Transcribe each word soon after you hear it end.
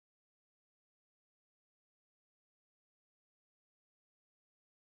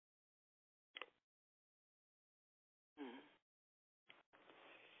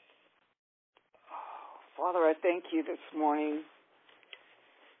Father, I thank you this morning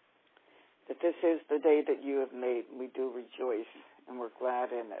that this is the day that you have made. We do rejoice, and we're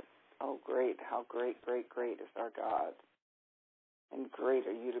glad in it. Oh, great, how great, great, great is our God. And great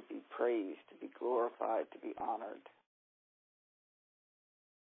are you to be praised, to be glorified, to be honored.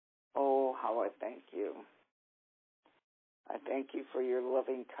 Oh, how I thank you. I thank you for your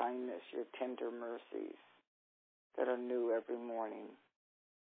loving kindness, your tender mercies that are new every morning.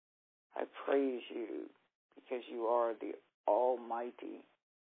 I praise you because you are the Almighty.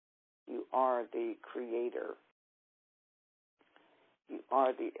 You are the Creator. You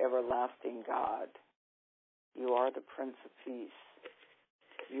are the everlasting God. You are the Prince of Peace.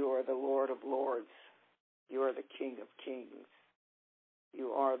 You are the Lord of Lords. You are the King of Kings. You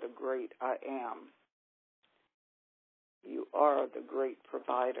are the great I am. You are the great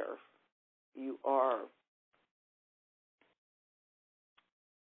provider. You are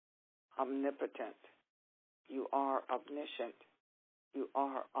omnipotent. You are omniscient. You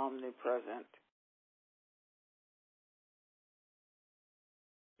are omnipresent.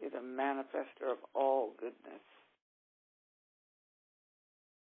 You're the manifester of all goodness.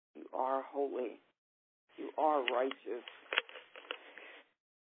 You are holy. You are righteous.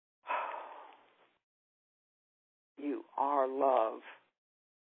 You are love.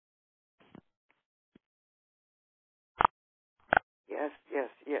 Yes, yes,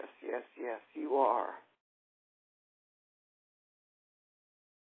 yes, yes, yes, you are.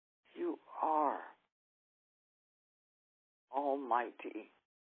 You are Almighty.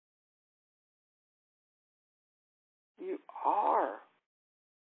 You are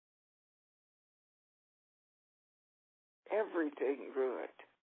everything good.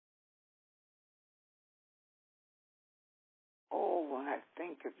 Oh, when I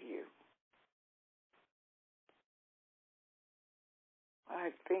think of you, when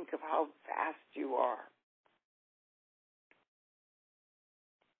I think of how vast you are,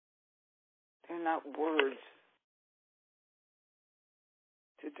 they're not words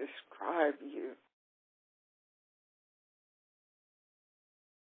to describe you.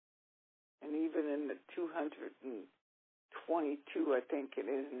 And even in the 222, I think it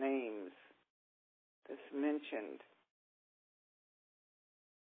is, names that's mentioned,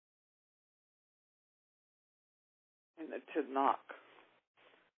 in the Tanakh,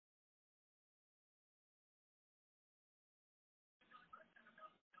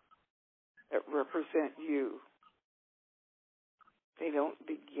 that represent you, they don't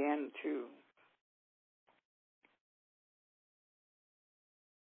begin to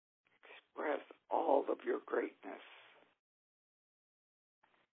express all of your greatness.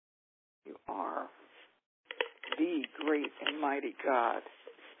 You are the great and mighty God.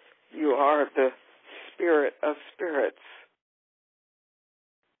 You are the Spirit of spirits.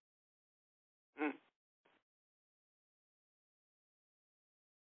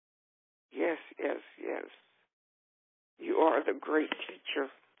 Yes, yes, yes. You are the great teacher.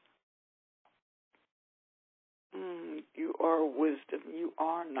 You are wisdom. You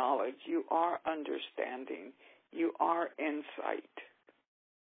are knowledge. You are understanding. You are insight.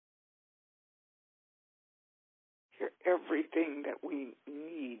 You're everything that we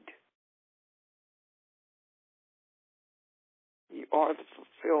need. You are the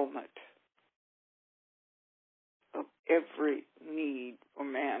fulfillment of every need for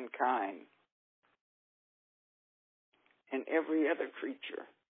mankind and every other creature.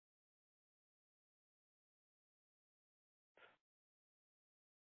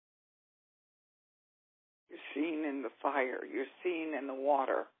 You're seen in the fire. You're seen in the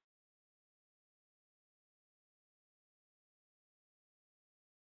water.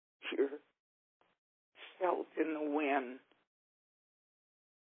 You're felt in the wind.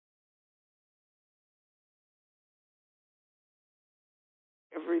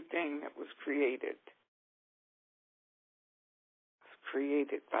 Everything that was created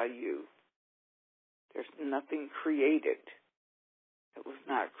by you. There's nothing created that was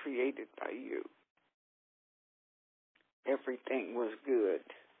not created by you. Everything was good.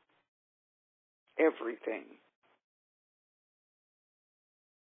 Everything.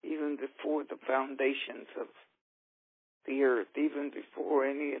 Even before the foundations of the earth, even before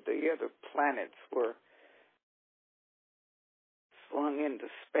any of the other planets were flung into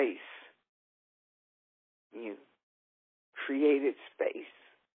space, you created space.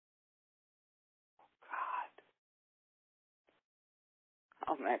 God,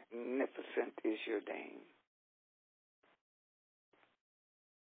 how magnificent is your name.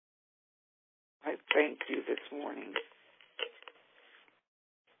 I thank you this morning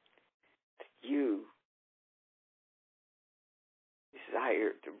that you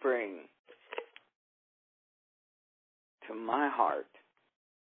desire to bring to my heart,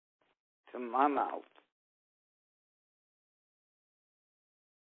 to my mouth,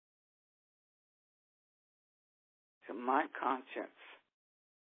 to my conscience,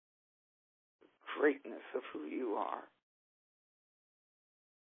 the greatness of who you are.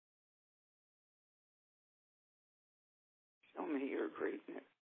 Show me your greatness.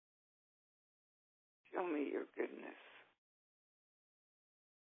 Show me your goodness.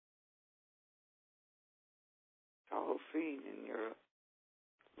 It's all seen in your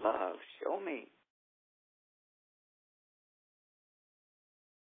love. Show me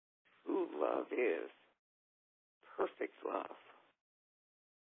who love is. Perfect love.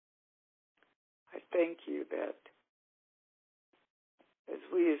 I thank you that as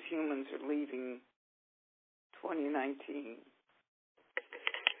we as humans are leaving 2019,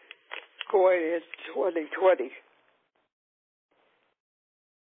 going into 2020,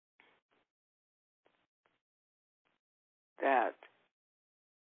 that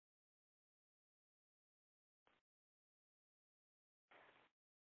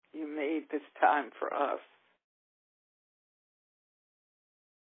you made this time for us.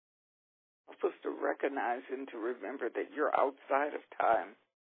 Help us to recognize and to remember that you're outside of time,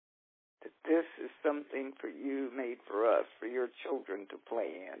 that this is something for you, made for us, for your children to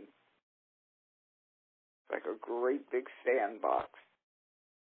play in. It's like a great big sandbox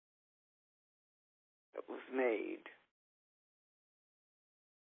that was made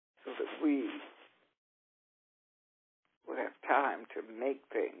so that we would have time to make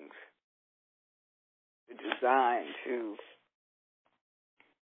things, to design, to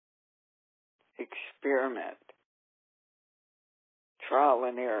experiment, trial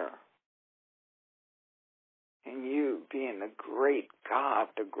and error. And you being the great God,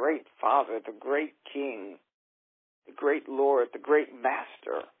 the great Father, the great King, the great Lord, the great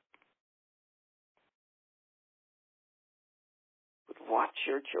Master, would watch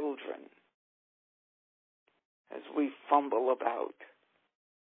your children as we fumble about.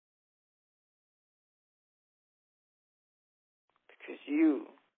 Because you,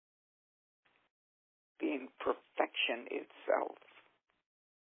 being perfection itself,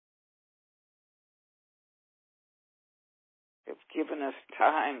 have given us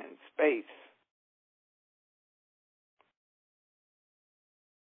time and space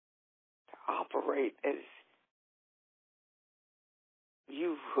to operate as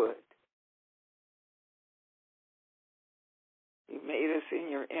you would. You made us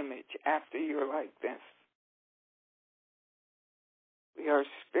in your image, after your likeness. We are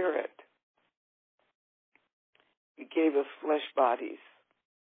spirit. You gave us flesh bodies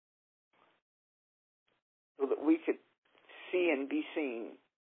so that we could see and be seen.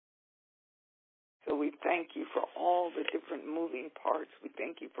 So we thank you for all the different moving parts. We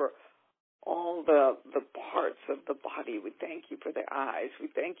thank you for all the parts of the body. We thank you for the eyes. We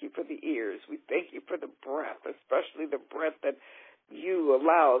thank you for the ears. We thank you for the breath, especially the breath that you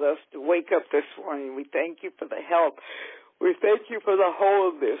allowed us to wake up this morning. We thank you for the health. We thank you for the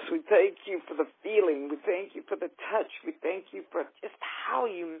wholeness. We thank you for the feeling. We thank you for the touch. We thank you for just how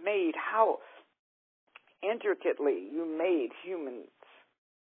you made, how intricately you made humans.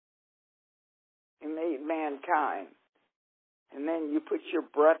 You made mankind. And then you put your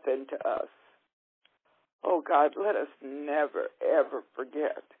breath into us. Oh, God, let us never, ever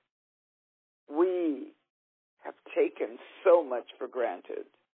forget. We have taken so much for granted.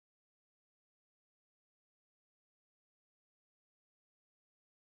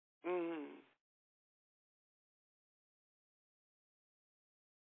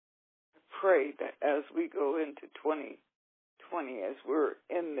 I pray that as we go into 2020, as we're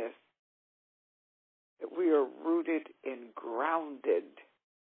in this, that we are rooted and grounded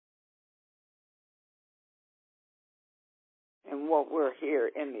in what we're here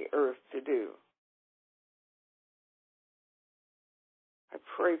in the earth to do. I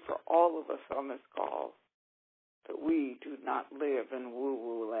pray for all of us on this call that we do not live in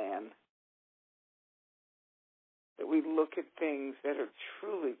woo-woo land, that we look at things that are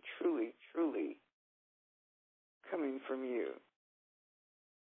truly, truly, truly coming from you.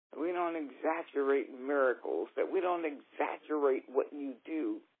 That we don't exaggerate miracles, that we don't exaggerate what you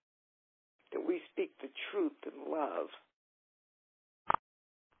do, that we speak the truth in love.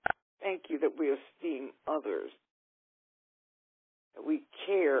 Thank you that we esteem others, that we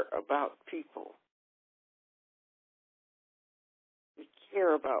care about people. We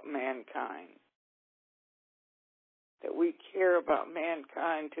care about mankind. That we care about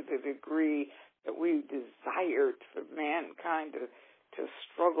mankind to the degree that we desire for mankind to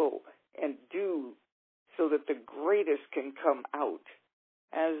struggle and do so that the greatest can come out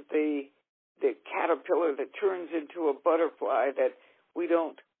as they the caterpillar that turns into a butterfly, that we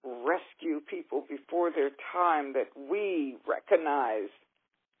don't rescue people before their time, that we recognize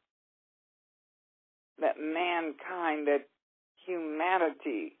that mankind, that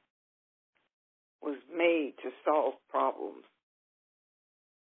humanity was made to solve problems.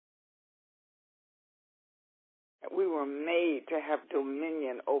 That we were made to have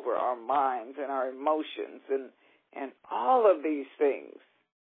dominion over our minds and our emotions and all of these things.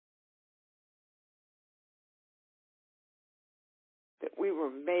 That we were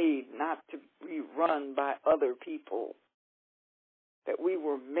made not to be run by other people. That we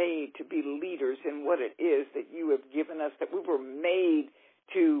were made to be leaders in what it is that you have given us. That we were made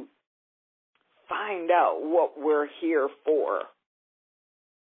to find out what we're here for.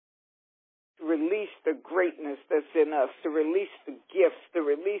 To release the greatness that's in us. To release the gifts. To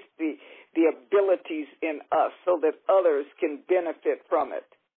release the abilities in us so that others can benefit from it.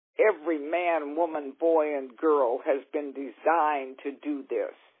 Every man, woman, boy, and girl has been designed to do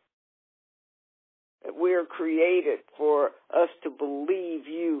this. That we're created for us to believe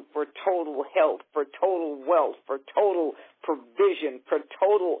you for total health, for total wealth, for total provision, for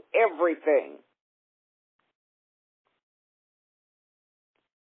total everything.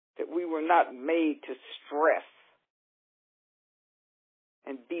 That we were not made to stress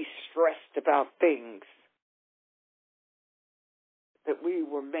and be stressed about things. That we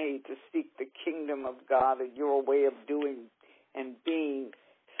were made to seek the kingdom of God and your way of doing and being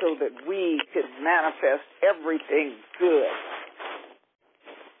so that we could manifest everything good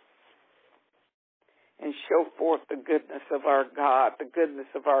and show forth the goodness of our God, the goodness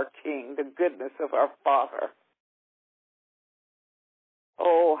of our King, the goodness of our Father.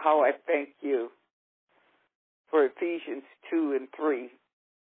 Oh, how I thank you for Ephesians 2 and 3.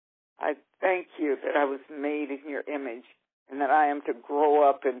 I thank you that I was made in your image and that I am to grow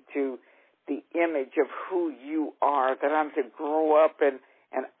up into the image of who you are, that I'm to grow up and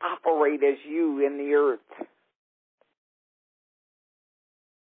operate as you in the earth.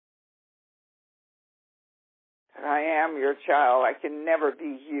 That I am your child. I can never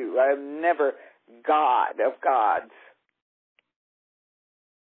be you. I am never God of gods.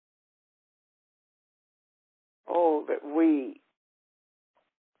 Oh, that we,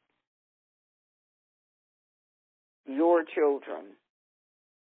 your children,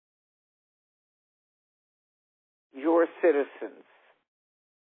 your citizens,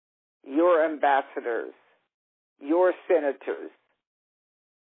 your ambassadors, your senators,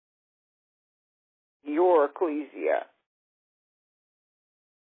 your ecclesia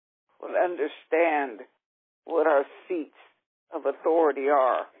will understand what our seats of authority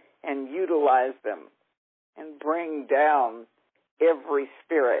are and utilize them and bring down every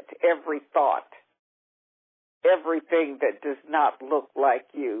spirit, every thought, everything that does not look like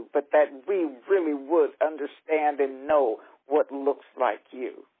you, but that we really would understand and know what looks like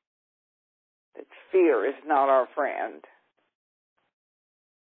you. That fear is not our friend.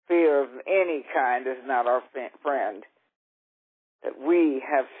 Fear of any kind is not our friend. That we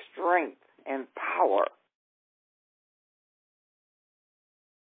have strength and power.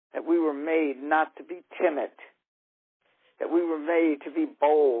 That we were made not to be timid. That we were made to be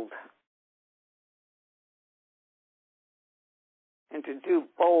bold. And to do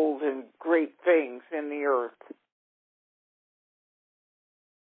bold and great things in the earth.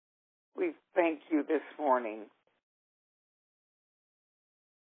 We thank you this morning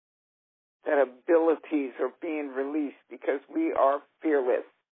that abilities are being released because we are fearless.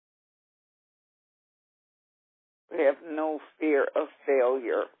 We have no fear of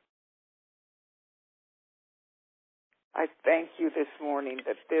failure. I thank you this morning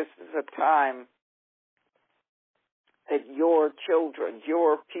that this is a time that your children,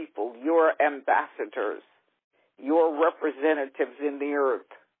 your people, your ambassadors, your representatives in the earth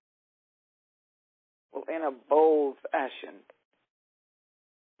will, in a bold fashion,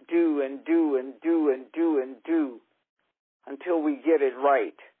 do and do and do and do and do until we get it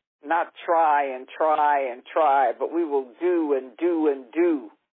right. Not try and try and try, but we will do and do and do.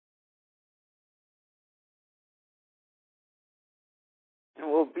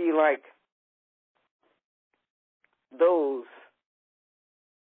 And we'll be like those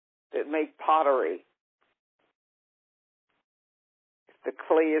that make pottery. If the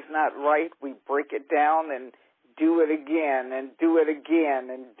clay is not right, we break it down and do it again and do it again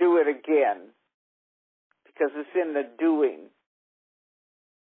and do it again. Because it's in the doing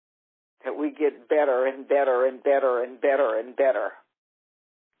that we get better and better and better and better and better.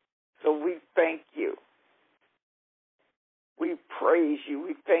 So we thank you. We praise you.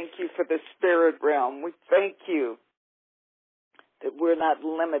 We thank you for the spirit realm. We thank you that we're not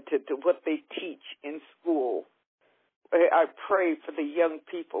limited to what they teach in school. I pray for the young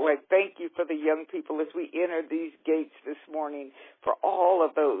people. I thank you for the young people as we enter these gates this morning, for all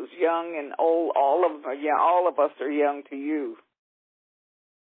of those, young and old, all of us are young to you.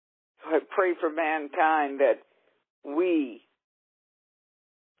 So I pray for mankind that we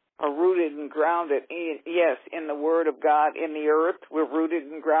are rooted and grounded in the Word of God, in the earth. We're rooted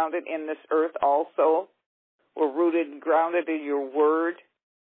and grounded in this earth also. We're rooted and grounded in your Word.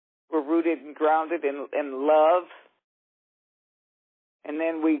 We're rooted and grounded in love. And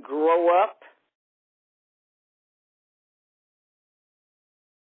then we grow up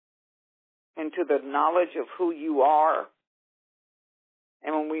into the knowledge of who you are.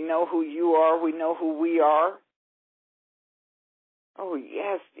 And when we know who you are, we know who we are. Oh,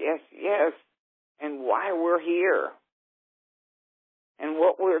 yes, yes, yes. And why we're here. And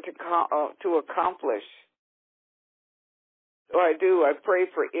what we're to accomplish. So I pray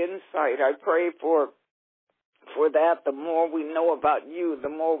for insight. I pray for that. The more we know about you, the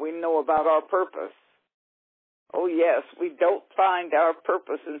more we know about our purpose. Oh, yes, we don't find our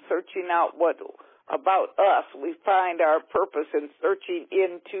purpose in searching out what about us. We find our purpose in searching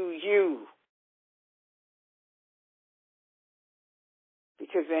into you.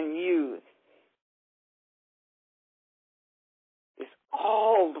 Because in you is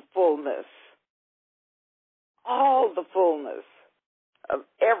all the fullness of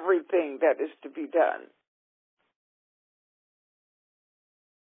everything that is to be done.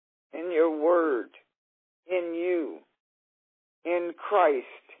 In your Word, in you, in Christ,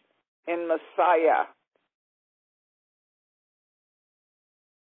 in Messiah,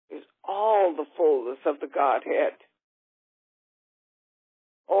 is all the fullness of the Godhead.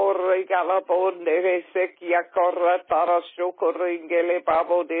 O regala bonde resekia corra tarasho corringele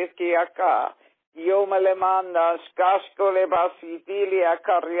babo deskiaka. Yomele manda skashkole basitilia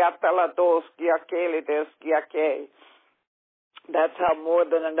cariata la doskia kele deskiake. That's how More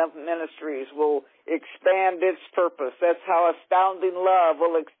Than Enough Ministries will expand its purpose. That's how Astounding Love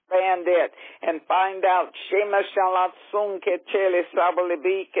will expand it and find out Shema Shalat Sunke Chele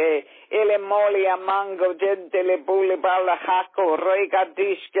Sabalibike Ele Moli Amango Gentile Bule Bala Hako Rega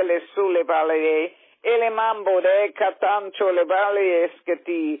Dishkele Sule Bale Ele Mambo de Catancho Le Bale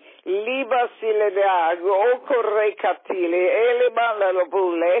Escati Liba Sileda Oko Recatile Ele Bala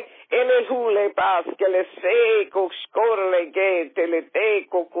Lobule Ele hule paskele seko scorle gete le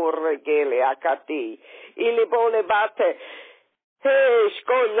teco corregele acati. Ili bole bate. He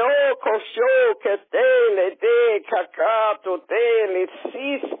scolo coscio che tele de cacato tele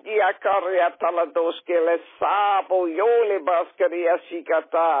siski acariata la dosche le sabo iole bascaria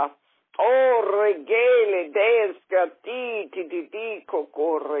sicata. O regele descati ti dico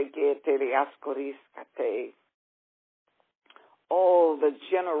corregete le ascoriscate. Oh, the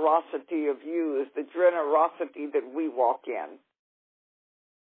generosity of you is the generosity that we walk in.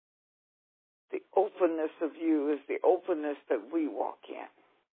 The openness of you is the openness that we walk in.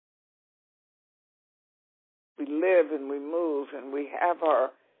 We live and we move and we have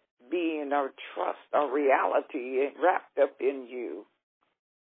our being, our trust, our reality wrapped up in you.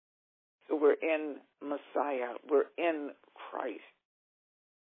 So we're in Messiah. We're in Christ.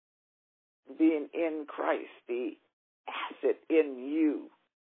 Being in Christ, the asset in you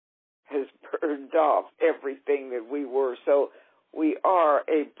has burned off everything that we were. So we are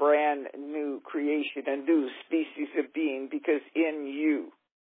a brand new creation, a new species of being, because in you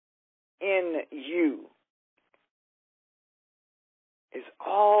is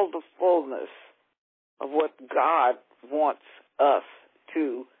all the fullness of what God wants us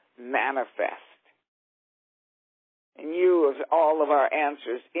to manifest. In you is all of our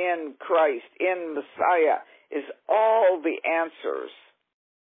answers. In Christ, in Messiah, is all the answers.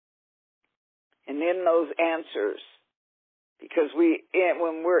 And in those answers, because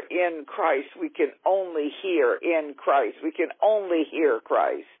when we're in Christ, we can only hear in Christ. We can only hear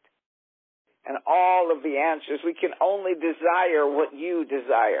Christ. And all of the answers, we can only desire what you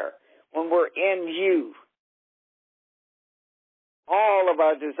desire. When we're in you, all of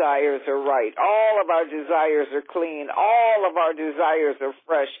our desires are right. All of our desires are clean. All of our desires are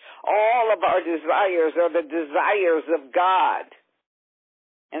fresh. All of our desires are the desires of God.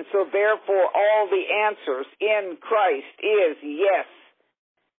 And so therefore all the answers in Christ is yes.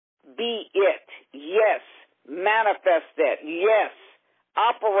 Be it. Yes. Manifest it. Yes.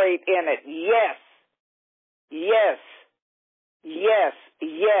 Operate in it. Yes. Yes. Yes.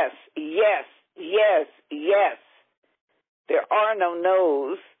 Yes. Yes. Yes. Yes. There are no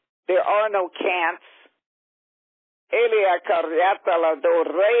no's. There are no can'ts. Elia Cariata la do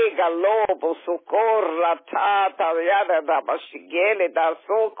rega lobo socorra tata yada da bashigele da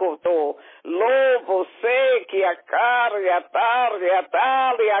socoto lobo seki a cariataria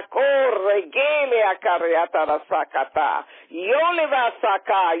talia corre gele a cariata la sacata yo le va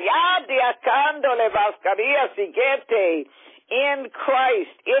saca yadi acando le vascaria sigete in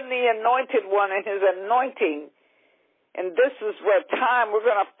Christ, in the anointed one and his anointing. And this is where we're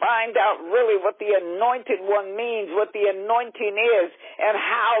going to find out really what the anointed one means, what the anointing is, and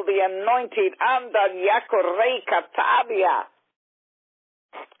how the anointing, anda yakorei katabia,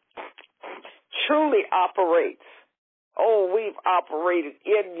 truly operates. Oh, we've operated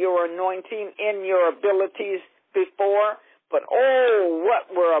in your anointing, in your abilities before, but oh,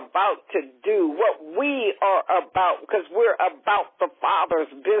 what we're about to do, what we are about, because we're about the Father's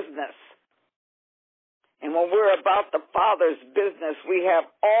business. And when we're about the Father's business, we have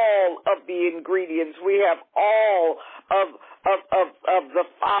all of the ingredients. We have all of the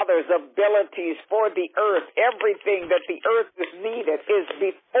Father's abilities for the earth. Everything that the earth is needed is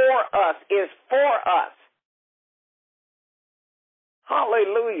before us, is for us.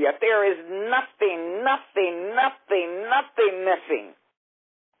 Hallelujah. There is nothing missing.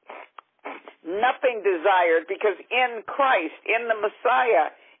 Nothing desired, because in Christ, in the Messiah,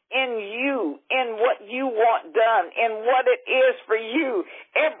 in you, in what you want done, in what it is for you,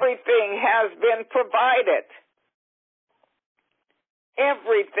 everything has been provided.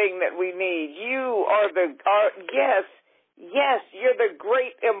 Everything that we need. You are yes, you're the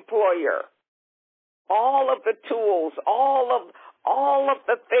great employer. All of the tools, all of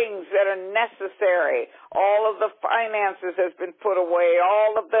the things that are necessary, all of the finances has been put away,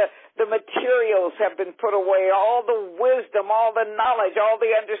 all of the materials have been put away, all the wisdom, all the knowledge, all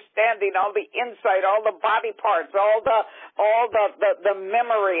the understanding, all the insight, all the body parts, all the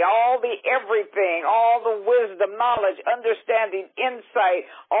memory, all the everything, all the wisdom, knowledge, understanding, insight,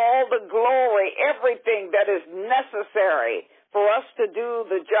 all the glory, everything that is necessary for us to do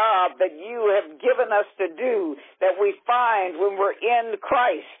the job that you have given us to do, that we find when we're in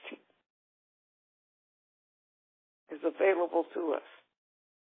Christ, is available to us.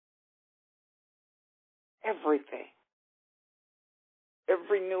 Everything.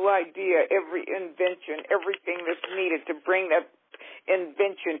 Every new idea, every invention, everything that's needed to bring that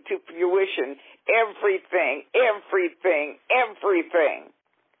invention to fruition, everything.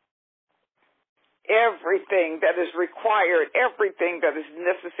 Everything that is required, everything that is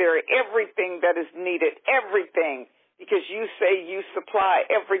necessary, everything that is needed, everything, because you say you supply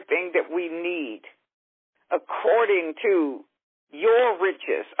everything that we need according to your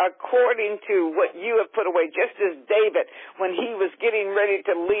riches, according to what you have put away. Just as David, when he was getting ready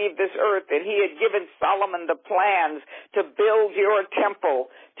to leave this earth and he had given Solomon the plans to build your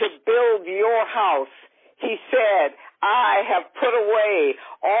temple, to build your house, he said, I have put away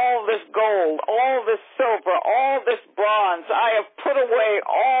all this gold, all this silver, all this bronze. I have put away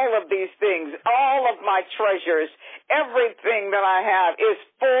all of these things, all of my treasures. Everything that I have is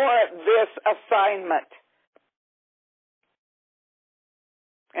for this assignment.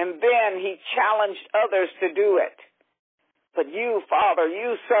 And then he challenged others to do it. But you, Father,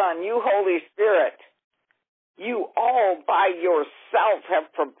 you, Son, you, Holy Spirit, you all by yourself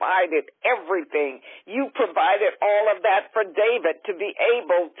have provided everything. You provided all of that for David to be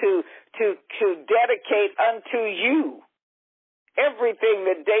able to dedicate unto you. Everything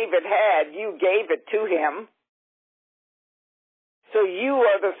that David had, you gave it to him. So you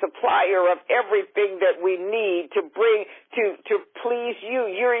are the supplier of everything that we need to bring, to please you.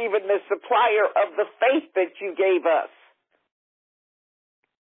 You're even the supplier of the faith that you gave us.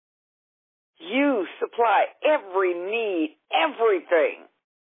 You supply every need, everything.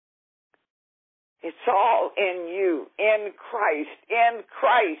 It's all in you, in Christ, in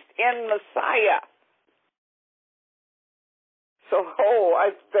Messiah. So, I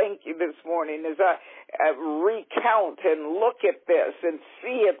thank you this morning as I recount and look at this and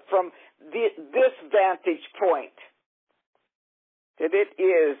see it from this vantage point, that it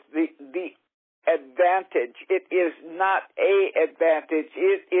is the advantage. It is not a advantage.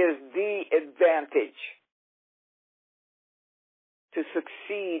 It is the advantage to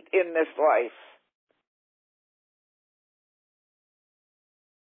succeed in this life.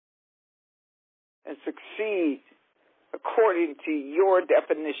 And succeed according to your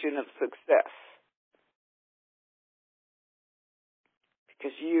definition of success.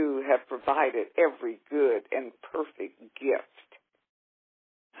 Because you have provided every good and perfect gift.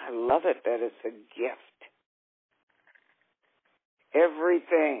 I love it that it's a gift.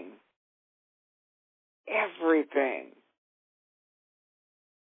 Everything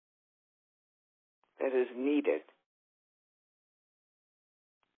that is needed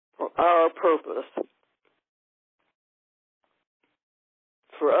for our purpose,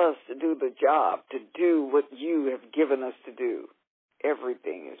 for us to do the job, to do what you have given us to do.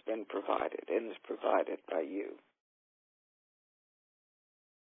 Everything has been provided and is provided by you.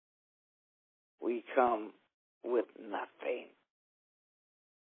 We come with nothing,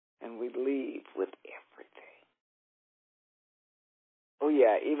 and we leave with everything. Oh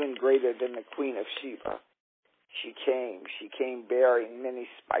yeah, even greater than the Queen of Sheba. She came bearing many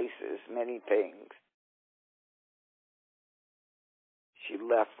spices, many things. She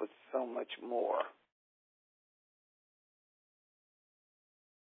left with so much more.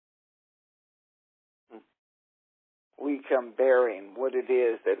 We come bearing what it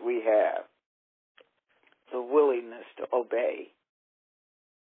is that we have. The willingness to obey.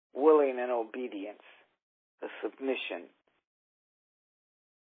 Willing and obedience. The submission.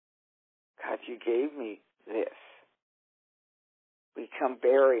 God, you gave me this. We come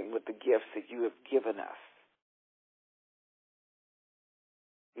bearing with the gifts that you have given us.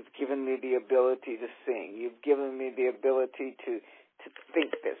 You've given me the ability to sing. You've given me the ability to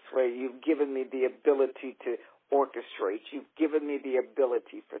think this way. You've given me the ability to orchestrate. You've given me the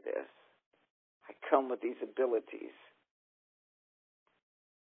ability for this. I come with these abilities.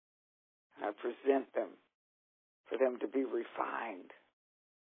 I present them for them to be refined.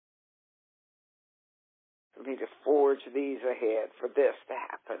 For me to forge these ahead, for this to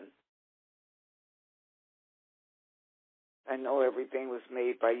happen. I know everything was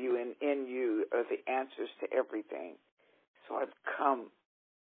made by you, and in you are the answers to everything. So I've come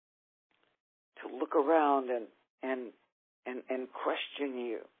to look around and question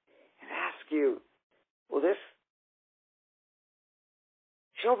you and ask you, well,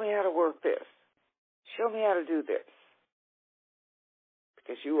 show me how to work this. Show me how to do this.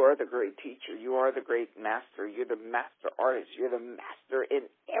 Because you are the great teacher. You are the great master. You're the master artist. You're the master in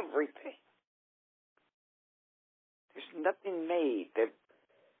everything. There's nothing made that,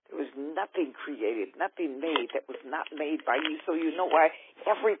 there was nothing created, nothing made that was not made by you. So you know why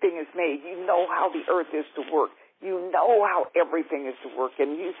everything is made. You know how the earth is to work. You know how everything is to work.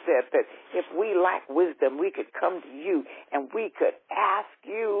 And you said that if we lack wisdom, we could come to you and we could ask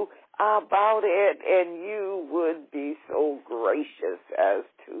you about it, and you would be so gracious as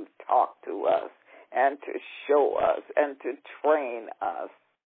to talk to us and to show us and to train us.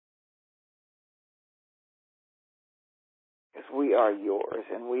 Because we are yours,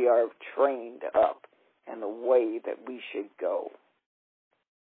 and we are trained up in the way that we should go.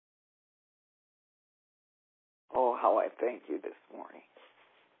 Oh, how I thank you this morning.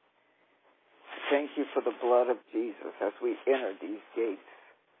 Thank you for the blood of Jesus as we enter these gates.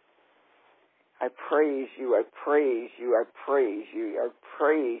 I praise you, I praise you, I praise you, I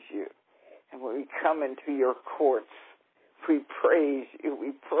praise you. And when we come into your courts, we praise you,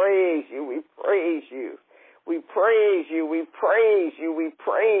 we praise you, we praise you. We praise you, we praise you, we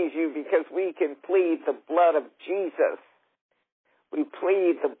praise you, because we can plead the blood of Jesus. We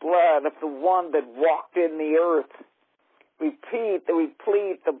plead the blood of the one that walked in the earth. We plead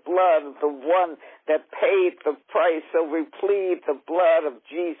the blood of the one that paid the price. So we plead the blood of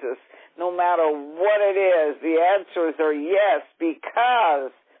Jesus. No matter what it is, the answers are yes,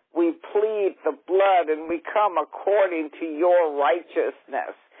 because we plead the blood and we come according to your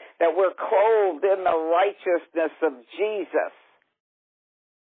righteousness. That we're clothed in the righteousness of Jesus.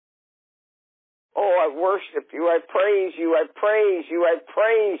 Oh, I worship you, I praise you, I praise you, I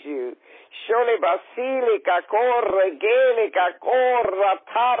praise you. Shole basilica corre, gelica corra,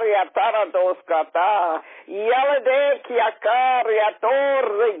 taria taradoskata. Yaladeki akaria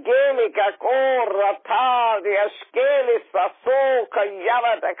torre, gelica corra, taria skelis asoka,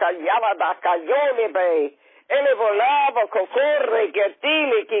 yaladaka yolibe. Ele volava kokorre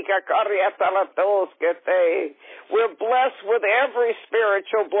getili kikakariata latoskete. We're blessed with every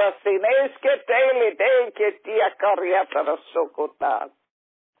spiritual blessing. Esketele de ketia kariata lasokota.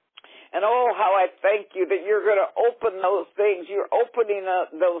 And oh, how I thank you that you're going to open those things. You're opening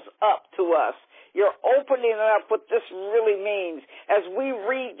those up to us. You're opening up what this really means. As we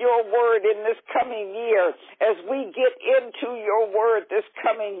read your word in this coming year, as we get into your word this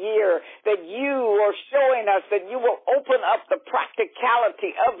coming year, that you are showing us that you will open up the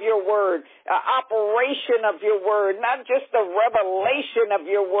practicality of your word, operation of your word, not just the revelation of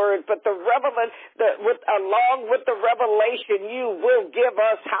your word, but along with the revelation, you will give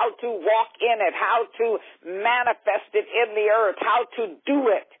us how to walk in it, how to manifest it in the earth, how to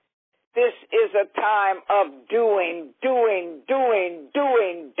do it. This is a time of doing.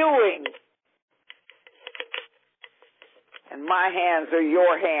 And my hands are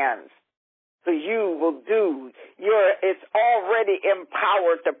your hands. So you will do it's already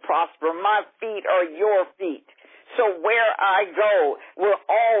empowered to prosper. My feet are your feet. So where I go will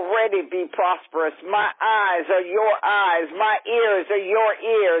already be prosperous. My eyes are your eyes. My ears are your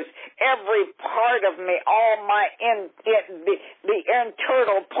ears. Every part of me, all my the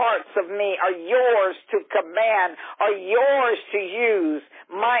internal parts of me are yours to command, are yours to use.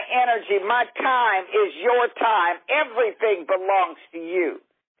 My energy, my time is your time. Everything belongs to you.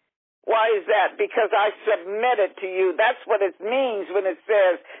 Why is that? Because I submit it to you. That's what it means when it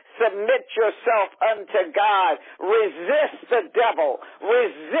says, submit yourself unto God. Resist the devil.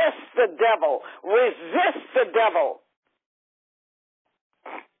 Resist the devil. Resist the devil.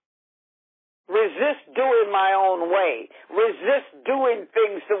 Resist doing my own way. Resist doing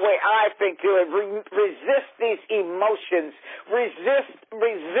things the way I think do it. Resist these emotions. Resist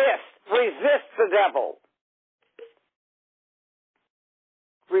the devil.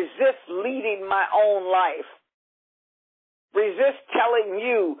 Resist leading my own life. Resist telling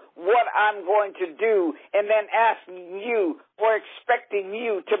you what I'm going to do and then asking you or expecting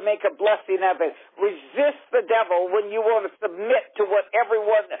you to make a blessing of it. Resist the devil when you want to submit to what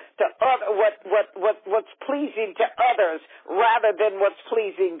everyone, to other, what's pleasing to others rather than what's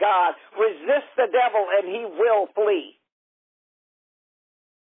pleasing God. Resist the devil and he will flee.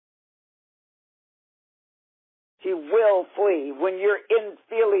 He will flee. When you're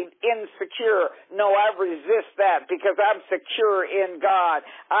feeling insecure, no, I resist that because I'm secure in God.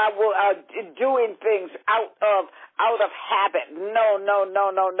 I will doing things out of habit. No,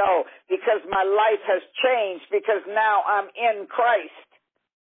 because my life has changed because now I'm in Christ.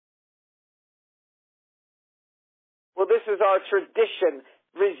 Well, this is our tradition,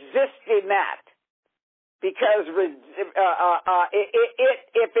 resisting that. Because if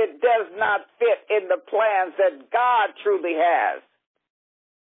it does not fit in the plans that God truly has,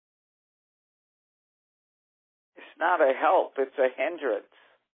 it's not a help, it's a hindrance.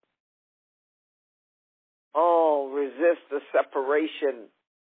 Oh, resist the separation.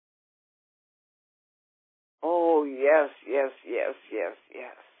 Oh, yes.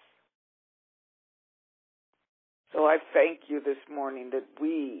 So I thank you this morning that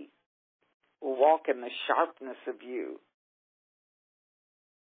we will walk in the sharpness of you.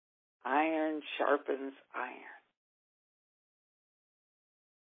 Iron sharpens iron.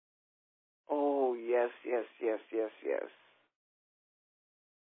 Oh, yes.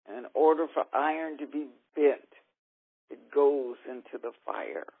 In order for iron to be bent, it goes into the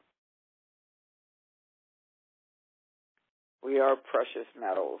fire. We are precious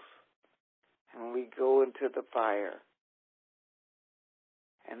metals, and we go into the fire.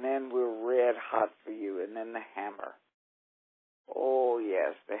 And then we're red hot for you, and then the hammer. Oh,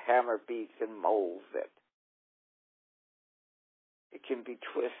 yes, the hammer beats and molds it. It can be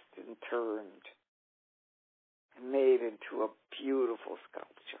twisted and turned and made into a beautiful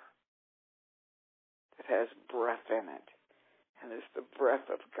sculpture that has breath in it, and it's the breath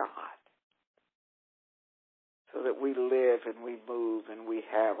of God, so that we live and we move and we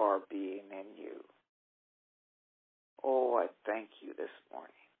have our being in you. Oh, I thank you this morning.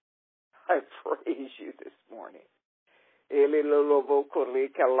 I praise you this morning.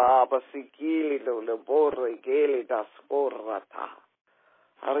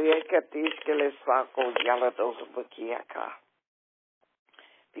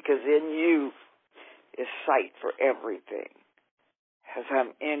 Because in you is sight for everything. As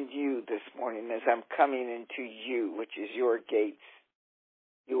I'm in you this morning, as I'm coming into you, which is your gates.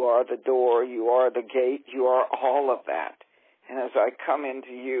 You are the door, you are the gate, you are all of that. And as I come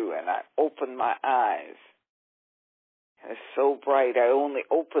into you and I open my eyes, and it's so bright, I only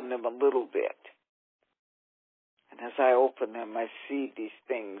open them a little bit. And as I open them, I see these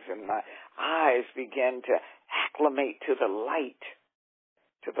things, and my eyes begin to acclimate to the light,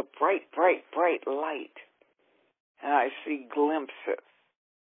 to the bright light. And I see glimpses.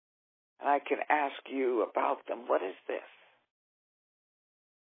 And I can ask you about them. What is this?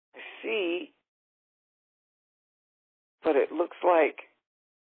 I see, but it looks like,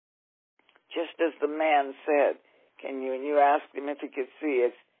 just as the man said, and you asked him if he could see,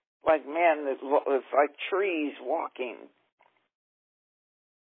 it's like it's like trees walking.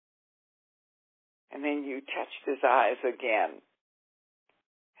 And then you touched his eyes again,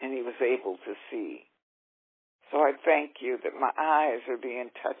 and he was able to see. So I thank you that my eyes are being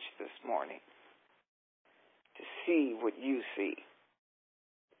touched this morning to see what you see.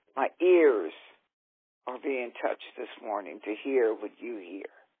 My ears are being touched this morning to hear what you hear.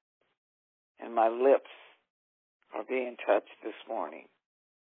 And my lips are being touched this morning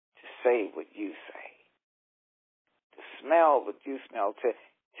to say what you say. To smell what you smell, to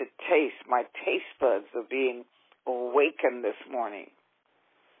to taste. My taste buds are being awakened this morning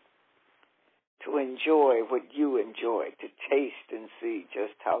to enjoy what you enjoy, to taste and see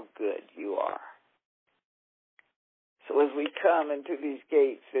just how good you are. So as we come into these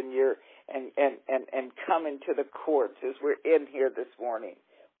gates and come into the courts, as we're in here this morning,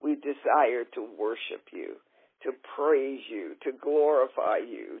 we desire to worship you, to praise you, to glorify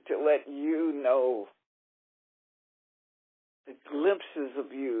you, to let you know the glimpses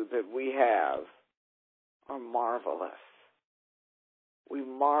of you that we have are marvelous. We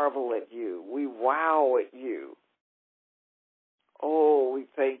marvel at you. We wow at you. Oh, we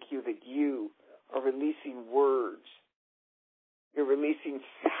thank you that you are releasing words. You're releasing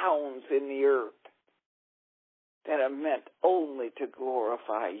sounds in the earth that are meant only to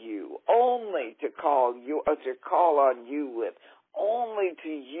glorify you, only to call you, or to call on you with, only to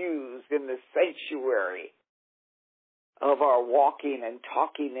use in the sanctuary of our walking and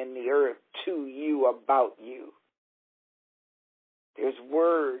talking in the earth to you, about you. There's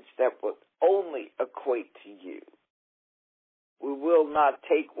words that will only equate to you. We will not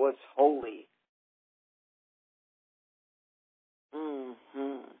take what's holy and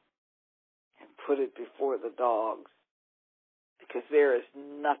put it before the dogs, because there is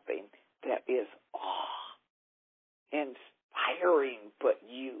nothing that is awe-inspiring but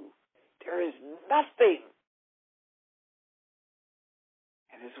you. There is nothing.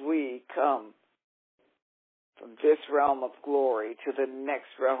 And as we come from this realm of glory to the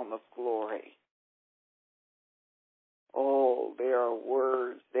next realm of glory, oh, there are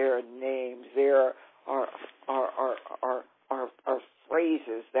words, there are names, there are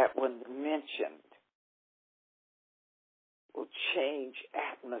phrases that, when mentioned, will change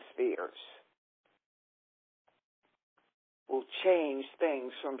atmospheres, will change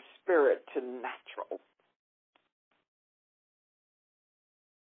things from spirit to natural,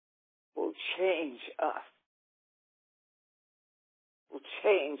 will change us, will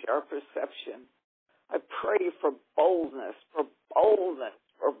change our perception. I pray for boldness, for boldness,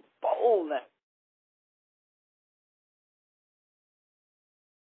 for boldness.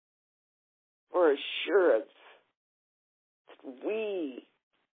 For assurance that we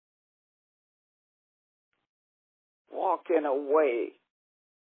walk in a way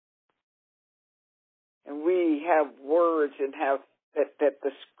and we have words and have that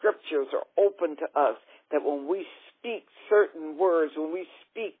the scriptures are open to us, that when we speak certain words, when we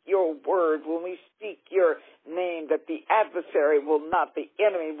speak your word, when we speak your name, that the adversary will not, the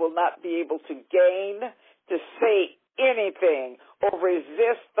enemy will not be able to gain, to say anything or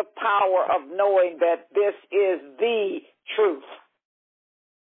resist the power of knowing that this is the truth.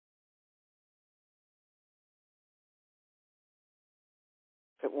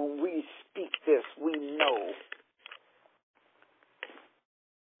 That when we speak this, we know.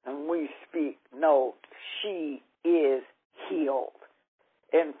 And we speak, no, she is healed.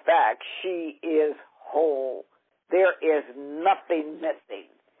 In fact, she is whole. There is nothing missing.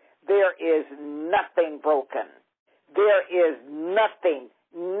 There is nothing broken. There is nothing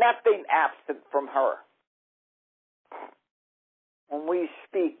absent from her. When we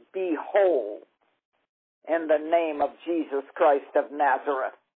speak, be whole in the name of Jesus Christ of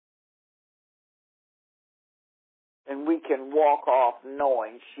Nazareth, and we can walk off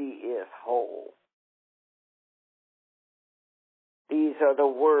knowing she is whole. These are the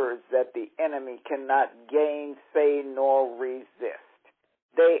words that the enemy cannot gainsay nor resist.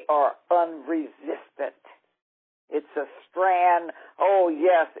 They are unresistant. It's a strand, oh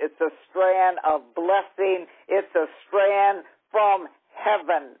yes, it's a strand of blessing. It's a strand from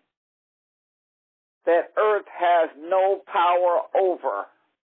heaven that earth has no power over.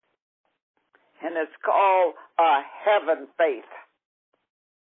 And it's called a heaven faith.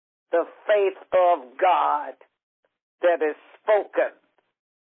 The faith of God that is spoken.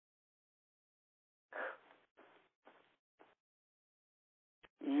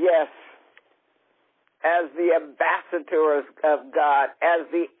 Yes, as the ambassador of God, as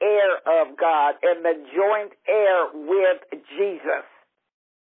the heir of God, and the joint heir with Jesus.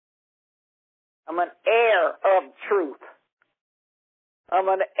 I'm an heir of truth. I'm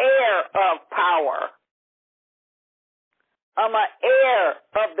an heir of power. I'm an heir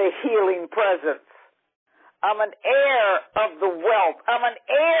of the healing presence. I'm an heir of the wealth. I'm an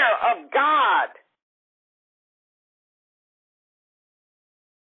heir of God.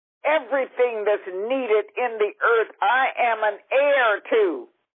 Everything that's needed in the earth, I am an heir to.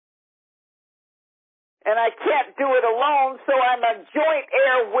 And I can't do it alone, so I'm a joint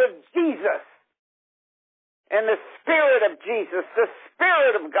heir with Jesus. And the Spirit of Jesus, the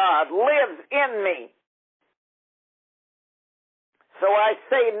Spirit of God lives in me. So I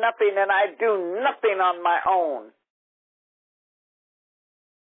say nothing and I do nothing on my own.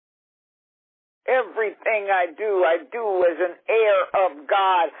 Everything I do as an heir of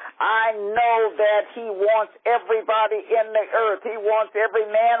God. I know that He wants everybody in the earth. He wants every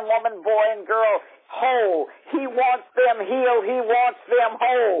man, woman, boy, and girl whole. He wants them healed. He wants them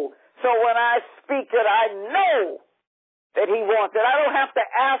whole. So when I speak it, I know that He wants it. I don't have to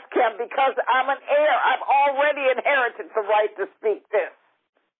ask Him because I'm an heir. I've already inherited the right to speak this.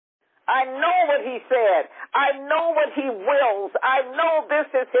 I know what He said. I know what He wills. I know this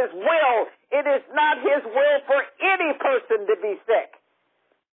is His will. It is not His will for any person to be sick.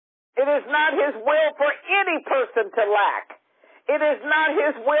 It is not His will for any person to lack. It is not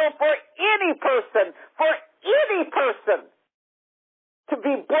His will for any person to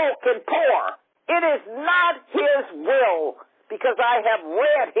be broke and poor. It is not His will because I have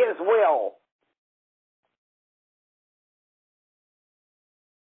read His will.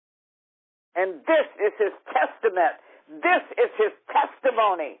 And this is His testament. This is His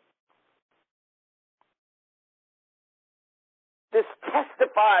testimony. This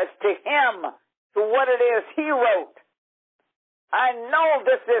testifies to Him, to what it is He wrote. I know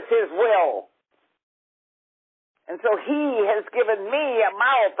this is His will. And so He has given me a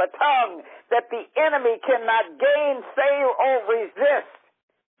mouth, a tongue, that the enemy cannot gainsay or resist,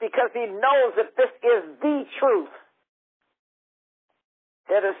 because he knows that this is the truth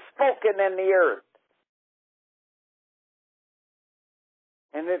that is spoken in the earth.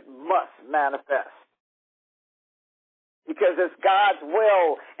 And it must manifest. Because it's God's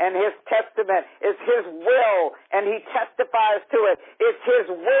will and His testament. It's His will and He testifies to it. It's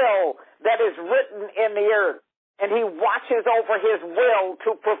His will that is written in the earth. And He watches over His will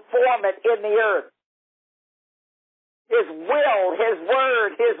to perform it in the earth. His will, His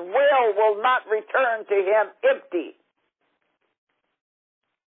word, His will not return to Him empty.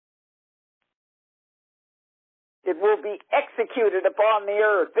 It will be executed upon the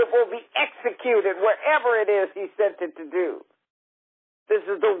earth. It will be executed wherever it is He sent it to do. This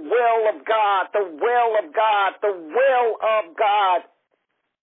is the will of God, the will of God, the will of God.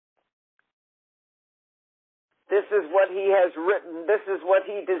 This is what He has written. This is what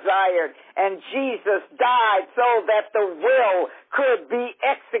He desired. And Jesus died so that the will could be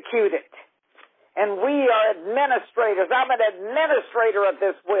executed. And we are administrators. I'm an administrator of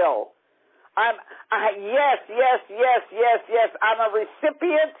this will. Yes. I'm a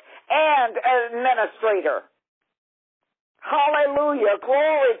recipient and an administrator. Hallelujah.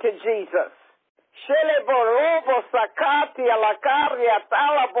 Glory to Jesus.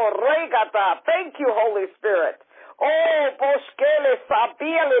 Thank you, Holy Spirit. Oh, Boskele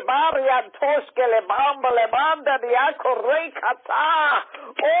Sabiele Marian Toskele Bambale Manda Diakorekata.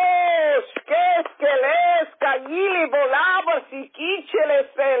 Oh, Skeskeles Kayili Volaba Sikichele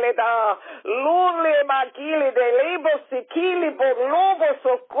Seleda. Lunle Magili de Lebo Sikili Bolobo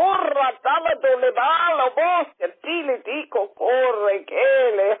Socorra Tamado Lebalo Boskatili Dico Corre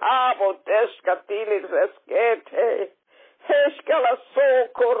Kele Habo Teskatili Reskete.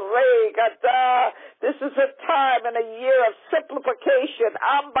 This is a time and a year of simplification.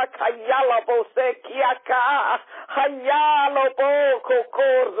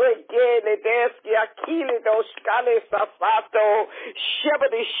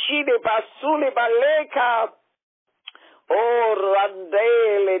 Oh,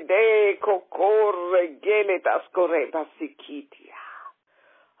 randele de cocorre gele das correba sikitia.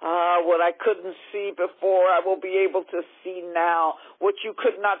 What I couldn't see before, I will be able to see now. What you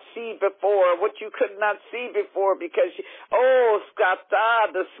could not see before, because,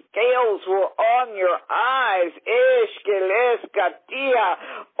 skata, the scales were on your eyes. Eshkeles katia,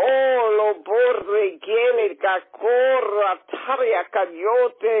 lo borre gele kakora taria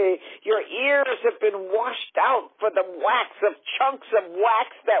kanyote. Your ears have been washed out for the wax of chunks of wax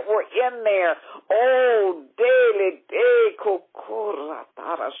that were in there. Oh, dele de kokora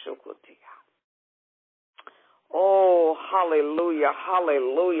tara. Oh, hallelujah,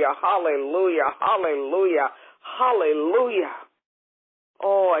 hallelujah, hallelujah, hallelujah, hallelujah.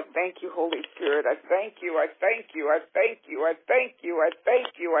 Oh, I thank you, Holy Spirit. I thank you, I thank you, I thank you, I thank you, I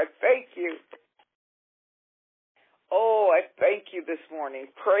thank you, I thank you. Oh, I thank you this morning.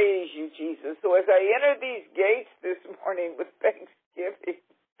 Praise you, Jesus. So as I enter these gates this morning with thanksgiving,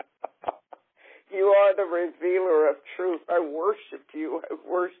 you are the revealer of truth. I worship you. I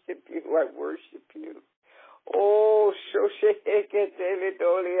worship you. I worship you. Oh,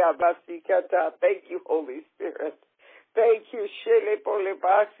 thank you, Holy Spirit. Thank you.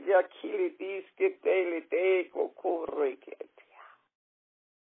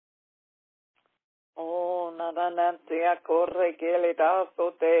 Oh, nananantia corre que le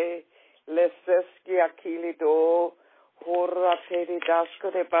dazo te, leseski akili do, horra te di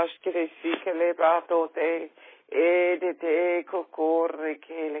dasko de baske de si que le dato te, e de te corre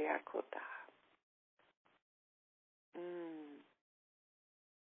que le akota.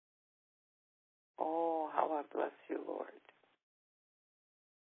 Oh, how I bless you, Lord.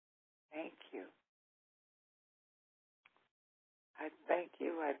 Thank you. I thank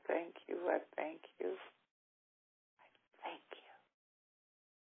you, I thank you, I thank you. Thank you.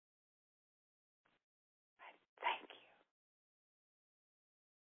 Thank you.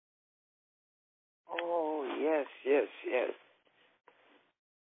 Oh, yes, yes, yes.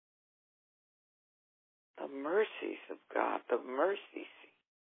 The mercies of God, the mercy seat.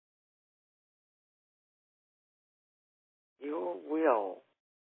 Your will.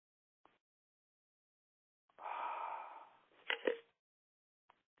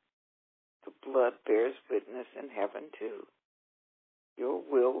 The blood bears witness in heaven too. Your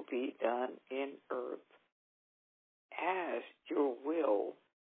will be done in earth as your will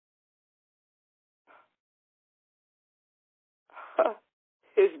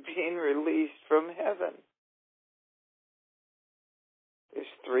is being released from heaven. There's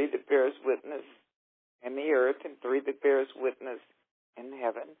 3 that bears witness in the earth and 3 that bears witness in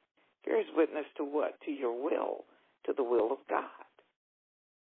heaven. Bears witness to what? To your will, to the will of God.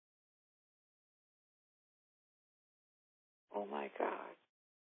 Oh my God.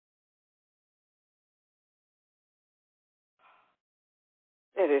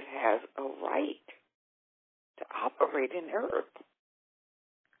 That it has a right to operate in earth.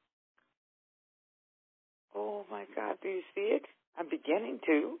 Oh my God, do you see it? I'm beginning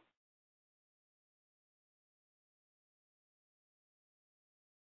to.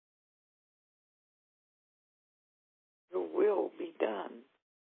 Your will be done.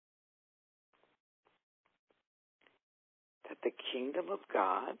 That the kingdom of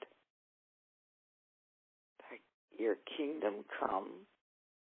God, that your kingdom come,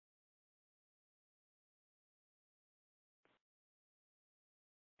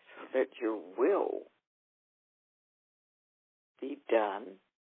 so that your will be done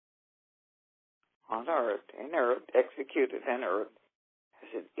on earth, in earth, executed in earth,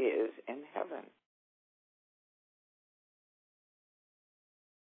 as it is in heaven.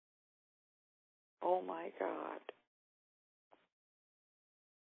 Oh my God.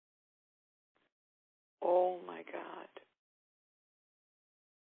 Oh my God.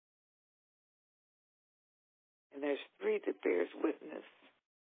 And there's 3 that bears witness.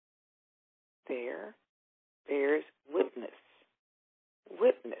 There bears witness.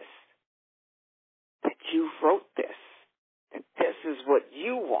 Witness that you wrote this, that this is what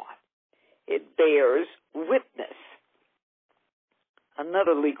you want. It bears witness.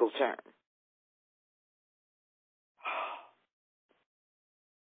 Another legal term.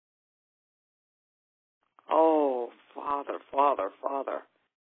 Oh, Father, Father, Father.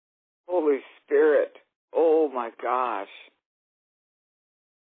 Holy Spirit. Oh, my gosh.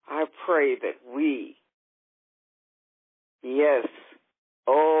 I pray that we, yes,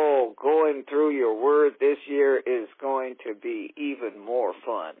 going through your word this year is going to be even more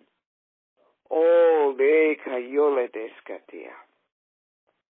fun. Oh, de cayole descatia.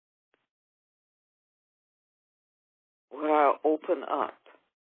 When I open up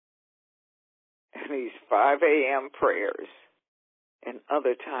in these 5 a.m. prayers and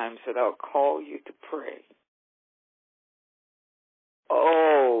other times that I'll call you to pray,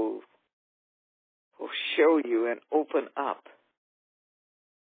 will show you and open up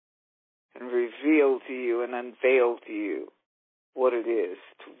and reveal to you and unveil to you what it is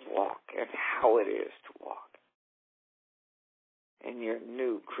to walk and how it is to walk in your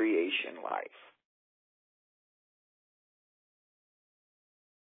new creation life.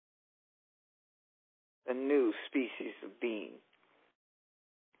 The new species of being.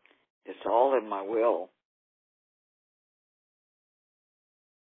 It's all in my will.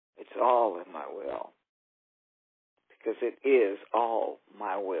 It's all in my will. Because it is all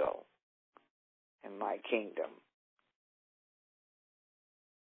my will in my kingdom.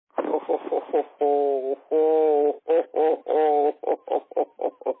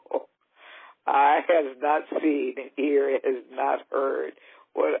 Eye has not seen, ear has not heard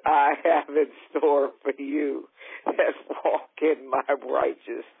what I have in store for you that walk in my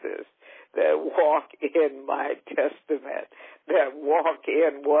righteousness, that walk in my testament, that walk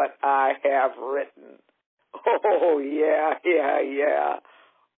in what I have written. Oh, yeah, yeah, yeah.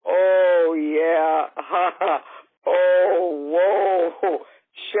 Oh, yeah. Oh, whoa.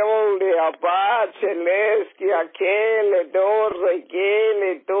 shole abacheleski akele dorre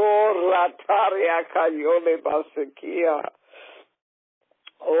gele dorra taria kayole basekia.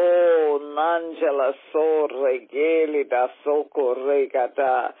 Oh, Nangela sorre gele da soko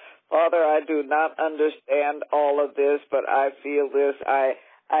regata. Father, I do not understand all of this, but I feel this. I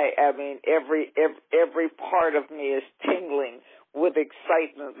mean, every part of me is tingling with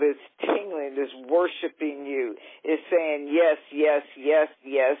excitement, this tingling, this worshiping you, is saying yes, yes, yes,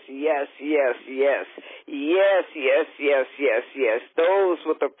 yes, yes, yes, yes, yes, yes, yes, yes, yes. Those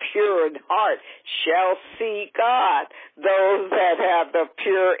with a pure in heart shall see God. Those that have the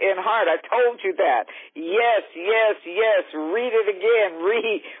pure in heart. I told you that. Yes, yes, yes. Read it again.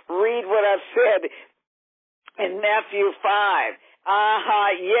 Read what I've said in Matthew 5.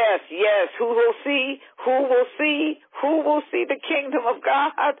 Yes, yes. Who will see? Who will see? Who will see the kingdom of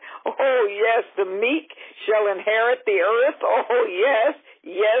God? Oh, yes, the meek shall inherit the earth. Oh, yes,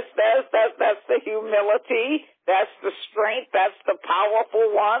 yes, that's the humility. That's the strength. That's the powerful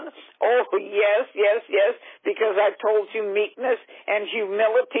one. Oh, yes, yes, yes, because I told you meekness and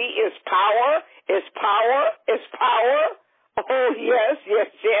humility is power, is power, is power. Oh, yes,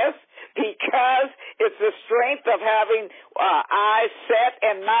 yes, yes, because it's the strength of having eyes set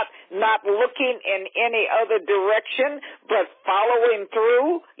and not looking in any other direction, but following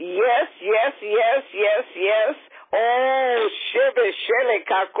through. Yes, yes, yes, yes, yes. Oh, shibe, shele,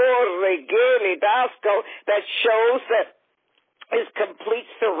 kakor, regele, dasko, that shows that is complete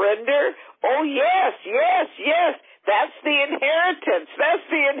surrender. Oh, yes, yes, yes. That's the inheritance. That's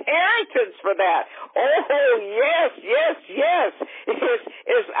the inheritance for that. Oh, yes, yes, yes.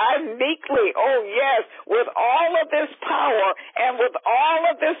 Is I meekly, oh, yes, with all of this power and with all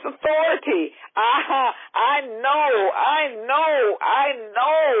of this authority. I know.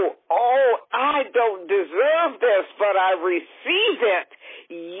 Oh, I don't deserve this, but I receive it.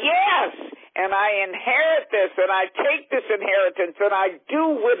 Yes. And I inherit this, and I take this inheritance, and I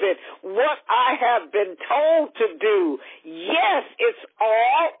do with it what I have been told to do. Yes, it's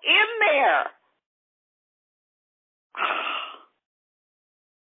all in there.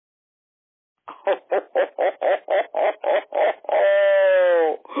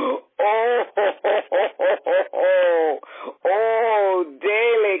 Oh,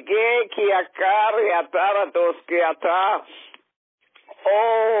 delege ki akari atara doskiata.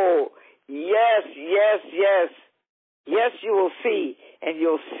 Oh, yes, yes, yes. Yes, you will see, and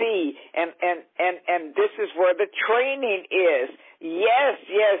you'll see, and this is where the training is. Yes,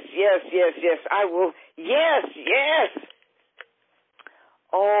 yes, yes, yes, yes. I will. Yes, yes.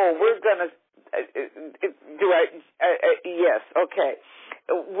 Oh, we're gonna. Yes. Okay.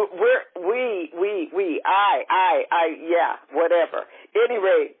 Yeah. Whatever.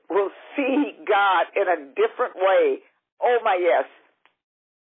 Anyway, we'll see God in a different way. Oh my yes.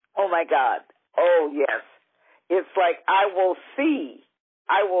 Oh my God. Oh yes. It's like I will see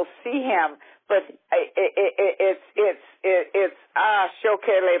him, but it's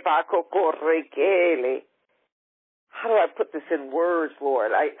shokele bakokorekele. How do I put this in words,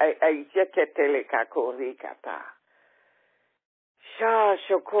 Lord? I yeketele kakorikata. Sha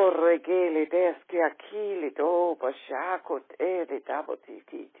shokorekele deski akili do bashako tele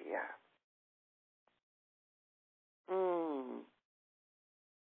dabotikitia.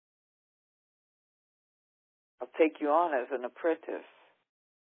 I'll take you on as an apprentice.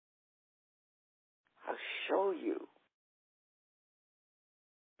 I'll show you.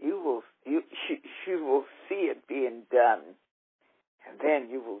 You will see it being done, and then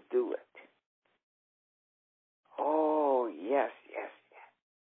you will do it. Oh, yes, yes,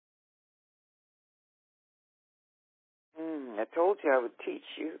 yes. I told you I would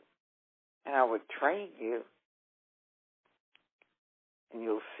teach you, and I would train you, and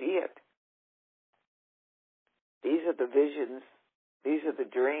you'll see it. These are the visions. These are the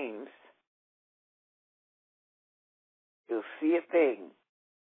dreams. You'll see a thing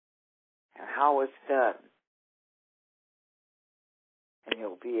and how it's done, and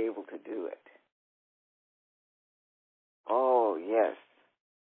you'll be able to do it. Oh, yes.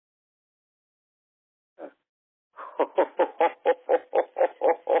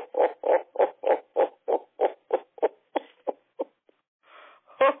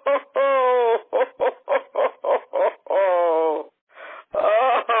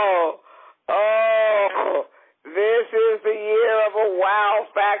 This is the year of a wow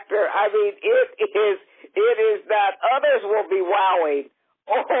factor. I mean, it is that others will be wowing.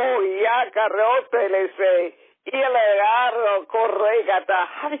 Oh, yakarote le say,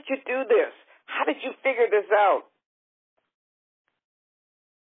 how did you do this? How did you figure this out?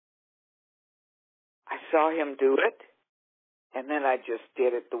 I saw him do it. And then I just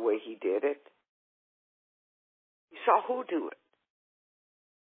did it the way he did it. You saw who do it.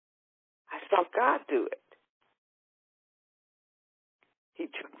 I saw God do it. He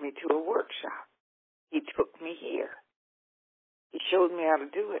took me to a workshop. He took me here. He showed me how to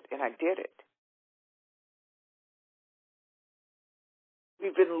do it, and I did it.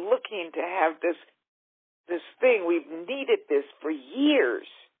 We've been looking to have this thing. We've needed this for years.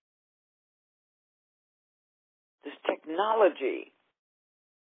 This technology,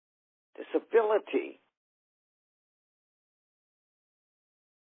 this ability.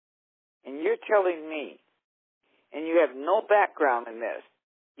 And you're telling me, and you have no background in this,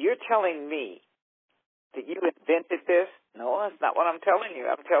 you're telling me that you invented this? No, that's not what I'm telling you.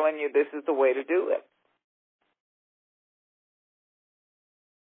 I'm telling you this is the way to do it.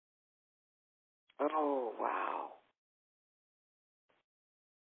 Oh, wow.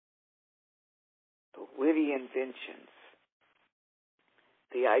 The witty inventions,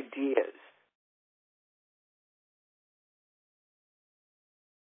 the ideas.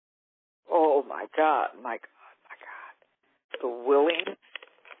 Oh, my God, my God, my God. The willing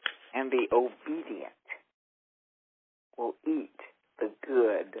and the obedient will eat the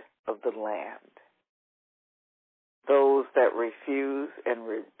good of the land. Those that refuse and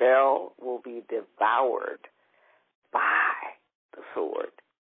rebel will be devoured by the sword,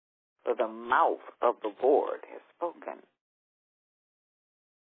 for the mouth of the Lord has spoken.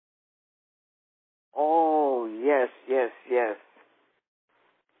 Oh, yes, yes, yes.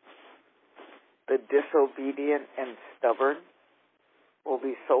 The disobedient and stubborn will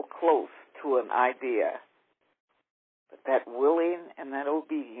be so close to an idea, but that willing and that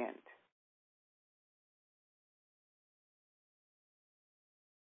obedient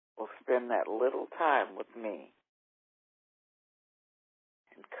will spend that little time with me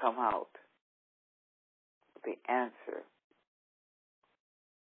and come out with the answer.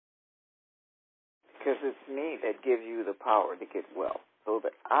 Because it's me that gives you the power to get wealth so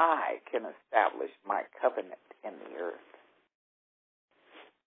that I can establish my covenant in the earth.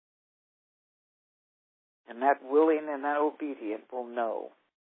 And that willing and that obedient will know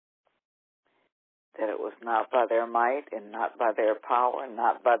that it was not by their might and not by their power,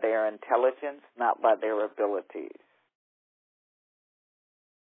 not by their intelligence, not by their abilities,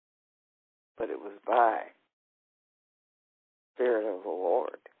 but it was by the Spirit of the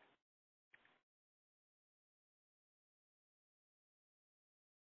Lord.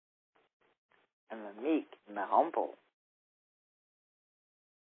 And the meek and the humble.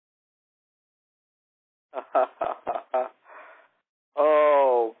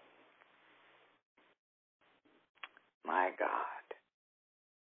 Oh, my God.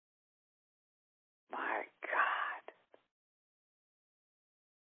 My God.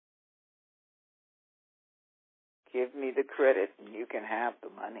 Give me the credit and you can have the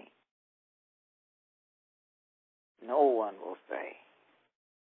money. No one will say.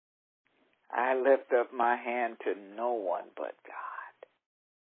 I lift up my hand to no one but God.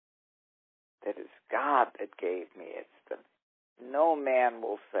 That is God that gave me it. No man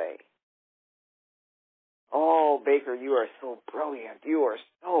will say, oh, Baker, you are so brilliant. You are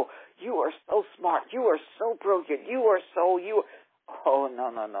so smart. You are so brilliant. Oh, no.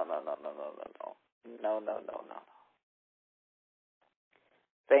 No.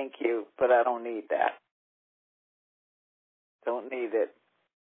 Thank you, but I don't need that. Don't need it.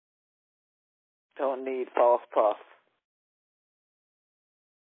 Don't need false puff.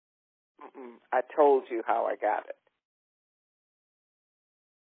 I told you how I got it.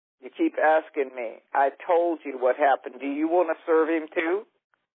 You keep asking me. I told you what happened. Do you want to serve him too?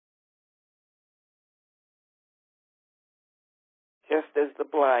 Just as the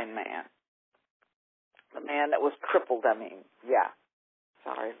blind man. The man that was crippled, yeah.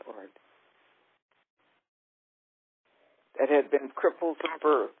 Sorry, Lord. That had been crippled from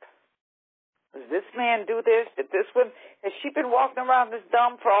birth. Does this man do this? Has she been walking around this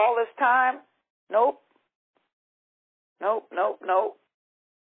dumb for all this time? Nope.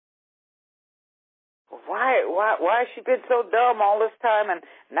 Why has she been so dumb all this time and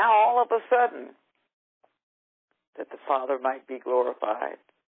now all of a sudden that the Father might be glorified?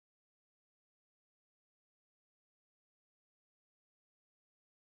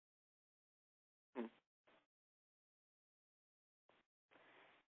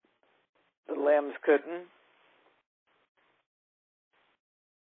 The limbs couldn't.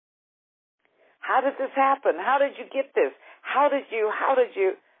 How did this happen? How did you get this? How did you?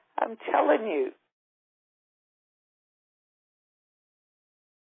 I'm telling you.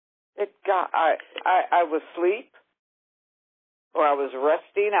 I was asleep, or I was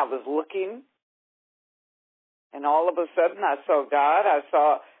resting, I was looking, And all of a sudden, I saw God. I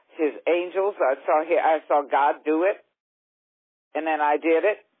saw His angels. I saw God do it. And then I did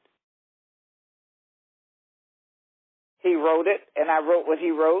it. He wrote it, and I wrote what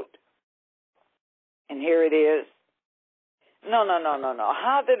He wrote. And here it is. No.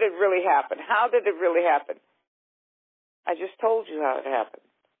 How did it really happen? How did it really happen? I just told you how it happened.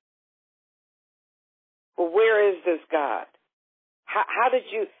 Well, where is this God? How did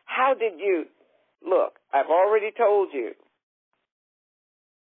you, look, I've already told you.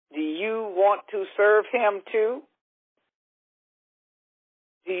 Do you want to serve Him too?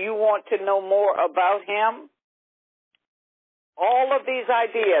 Do you want to know more about Him? All of these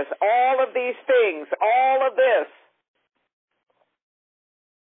ideas, all of these things, all of this.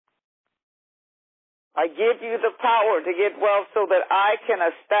 I give you the power to get wealth so that I can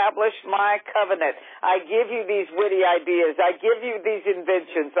establish my covenant. I give you these witty ideas. I give you these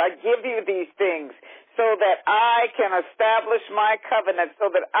inventions. I give you these things so that I can establish my covenant so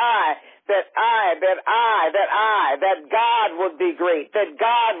that God would be great, that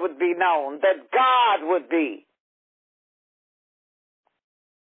God would be known, that God would be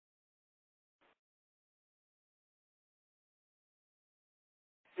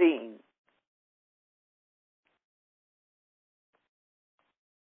seen.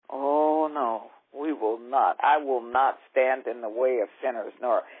 Oh, no, we will not. I will not stand in the way of sinners,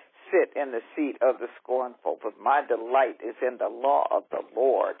 nor sit in the seat of the scornful. But my delight is in the law of the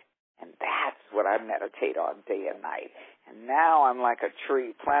Lord, and that's what I meditate on day and night. And now I'm like a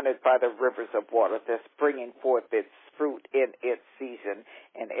tree planted by the rivers of water that's bringing forth its fruit in its season,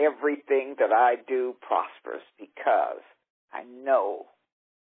 and everything that I do prospers because I know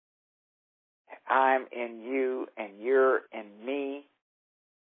that I'm in you and you're in me.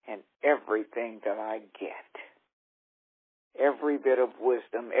 And everything that I get, every bit of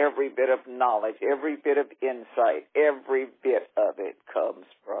wisdom, every bit of knowledge, every bit of insight, every bit of it comes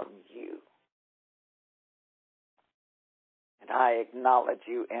from you. And I acknowledge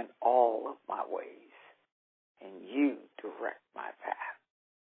you in all of my ways, and you direct my path.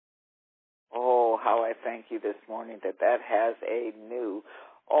 Oh, how I thank you this morning that has a new,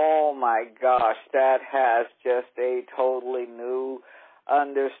 oh my gosh, that has just a totally new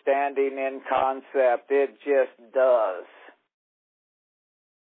understanding and concept. It just does.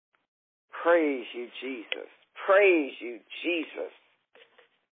 Praise you, Jesus. Praise you, Jesus.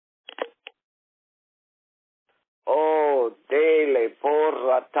 Oh, dele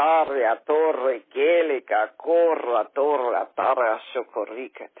porra tarria torre gelica corra torra tarra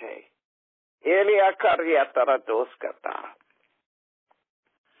socorricate. Elia carriata radoskata.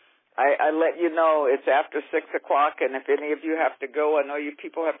 I let you know it's after 6 o'clock, and if any of you have to go, I know you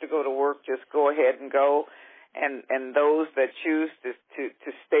people have to go to work, just go ahead and go. And those that choose to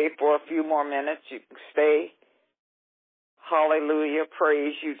stay for a few more minutes, you can stay. Hallelujah.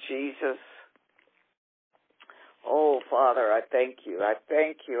 Praise you, Jesus. Oh, Father, I thank you. I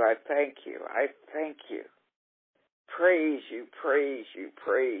thank you. I thank you. I thank you. Praise you, praise you,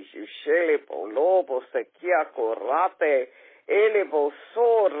 praise you. Shelipo, lobo, sequia, corrate. Elebo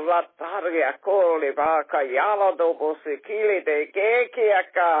sor rataria cole vaca yala dobo sekili de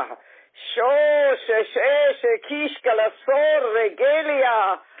gekiaka sho se kishka la sor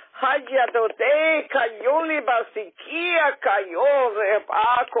regelia haya do de kayoli basikia kayore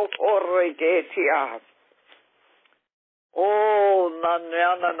bako corregetia. Oh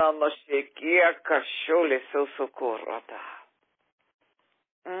nana na sekia kashole so socorrata.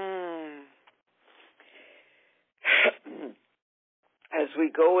 As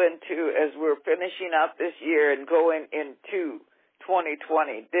we're finishing up this year and going into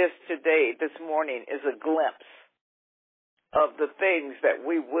 2020, this morning is a glimpse of the things that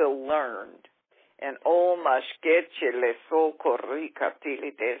we will learn. And oh, mashkeche le so corrica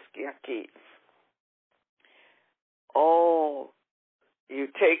tilideski aquí. Oh, you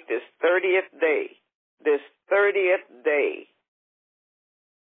take this 30th day.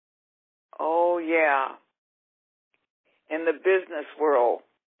 Oh, yeah. In the business world,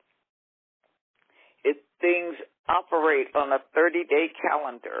 things operate on a 30-day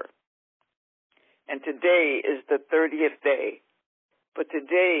calendar. And today is the 30th day. But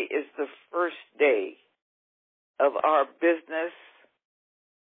today is the first day of our business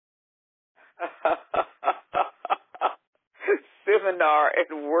seminar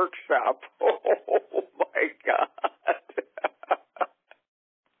and workshop. Oh, my God.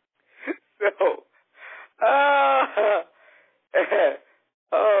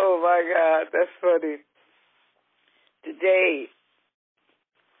 Oh, my God, that's funny. Today,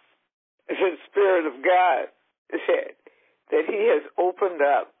 the Spirit of God said that He has opened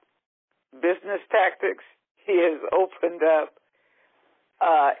up business tactics. He has opened up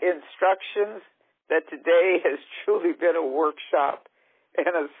instructions that today has truly been a workshop and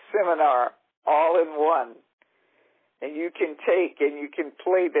a seminar all in one. And you can take and you can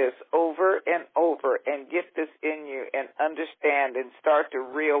play this over and over and get this in you and understand and start to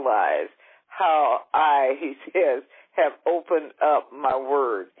realize how he says, have opened up my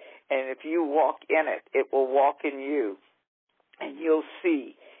word. And if you walk in it, it will walk in you. And you'll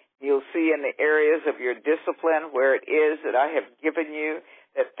see in the areas of your discipline where it is that I have given you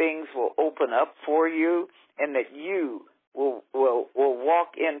that things will open up for you and that you will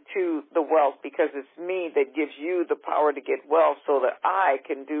walk into the wealth, because it's me that gives you the power to get wealth so that I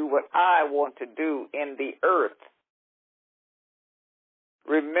can do what I want to do in the earth.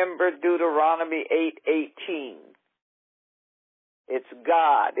 Remember Deuteronomy 8:18. It's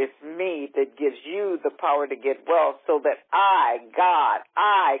God, it's me that gives you the power to get wealth so that I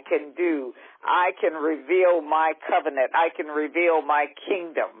can reveal my covenant. I can reveal my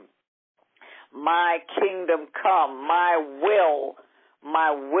kingdom. My kingdom come, my will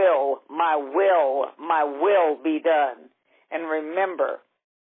be done. And remember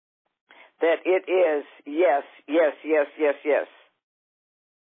that it is yes.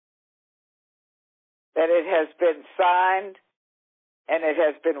 That it has been signed and it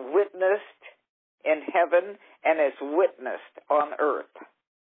has been witnessed in heaven and it's witnessed on earth.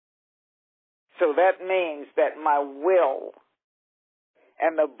 So that means that my will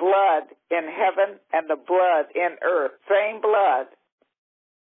and the blood in heaven and the blood in earth, same blood,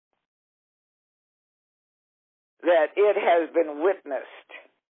 that it has been witnessed,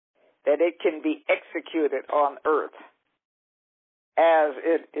 that it can be executed on earth as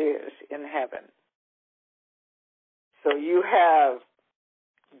it is in heaven. So you have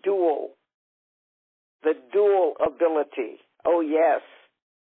the dual ability. Oh, yes.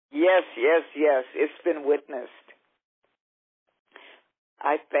 Yes. It's been witnessed.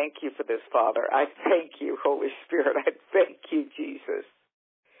 I thank you for this, Father. I thank you, Holy Spirit. I thank you, Jesus.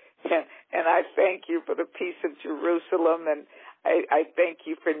 And I thank you for the peace of Jerusalem, and I thank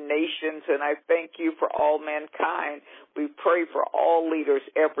you for nations, and I thank you for all mankind. We pray for all leaders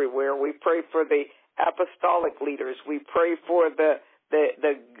everywhere. We pray for the apostolic leaders. We pray for the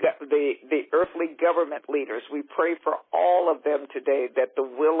earthly government leaders. We pray for all of them today, that the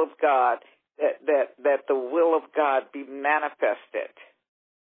will of God, that the will of God be manifested.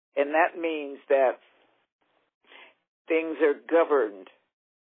 And that means that things are governed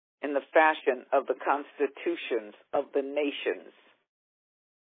in the fashion of the constitutions of the nations.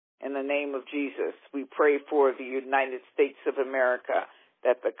 In the name of Jesus, we pray for the United States of America,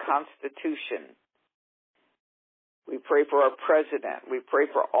 that the Constitution, we pray for our president, we pray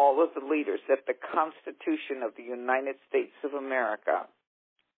for all of the leaders, that the Constitution of the United States of America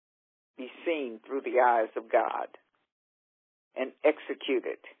be seen through the eyes of God and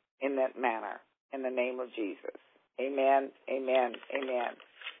executed in that manner, in the name of Jesus. Amen, amen, amen.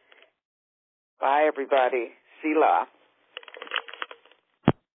 Bye, everybody. Selah.